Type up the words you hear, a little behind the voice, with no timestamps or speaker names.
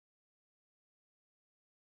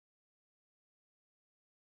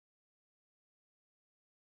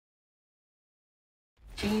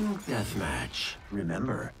Team Deathmatch.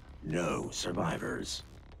 Remember, no survivors.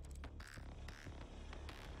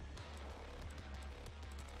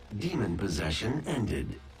 Demon possession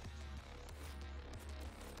ended.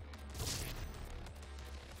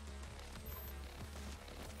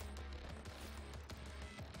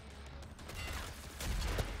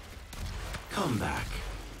 Come back.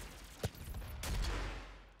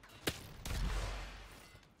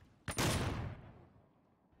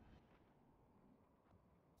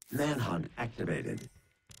 Manhunt activated.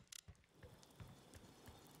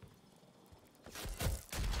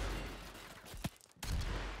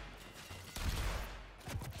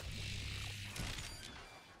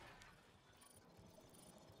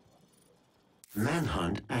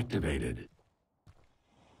 Manhunt activated.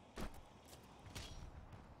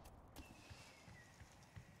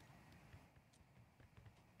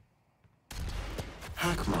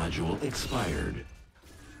 Hack module expired.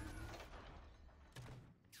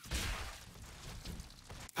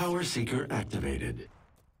 Power Seeker activated.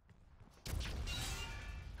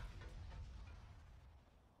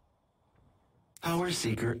 Power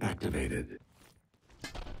Seeker activated.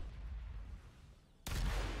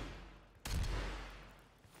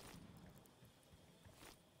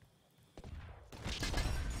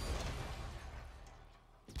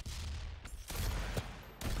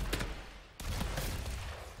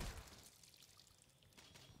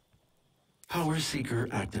 Power Seeker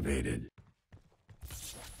activated.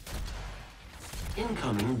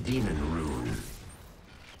 Incoming Demon Rune.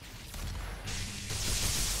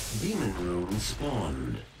 Demon Rune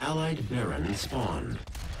spawned. Allied Baron spawned.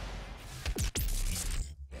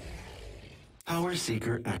 Power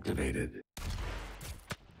Seeker activated.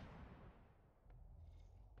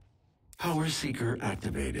 Power Seeker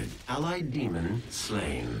activated. Allied Demon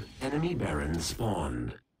slain. Enemy Baron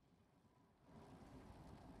spawned.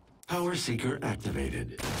 Power Seeker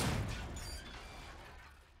activated.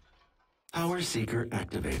 Power Seeker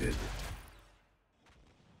activated.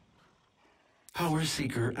 Power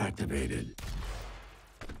Seeker activated.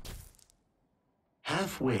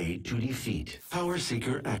 Halfway to defeat. Power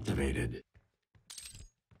Seeker activated.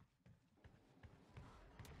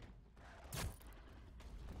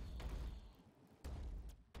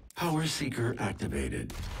 Power Seeker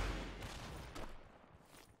activated.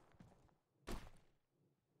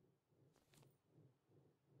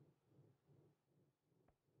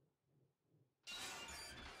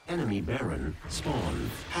 Enemy Baron spawned.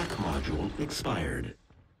 Hack module expired.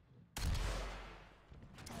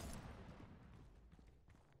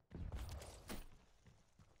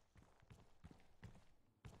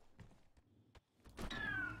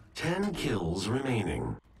 Ten kills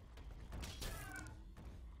remaining.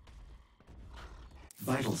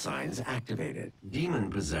 Vital signs activated. Demon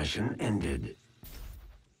possession ended.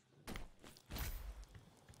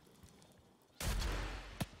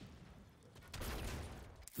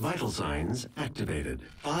 Vital signs activated.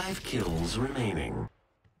 5 kills remaining.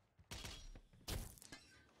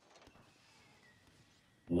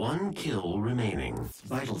 1 kill remaining.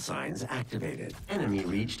 Vital signs activated. Enemy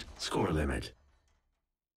reached score limit.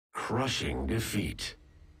 Crushing defeat.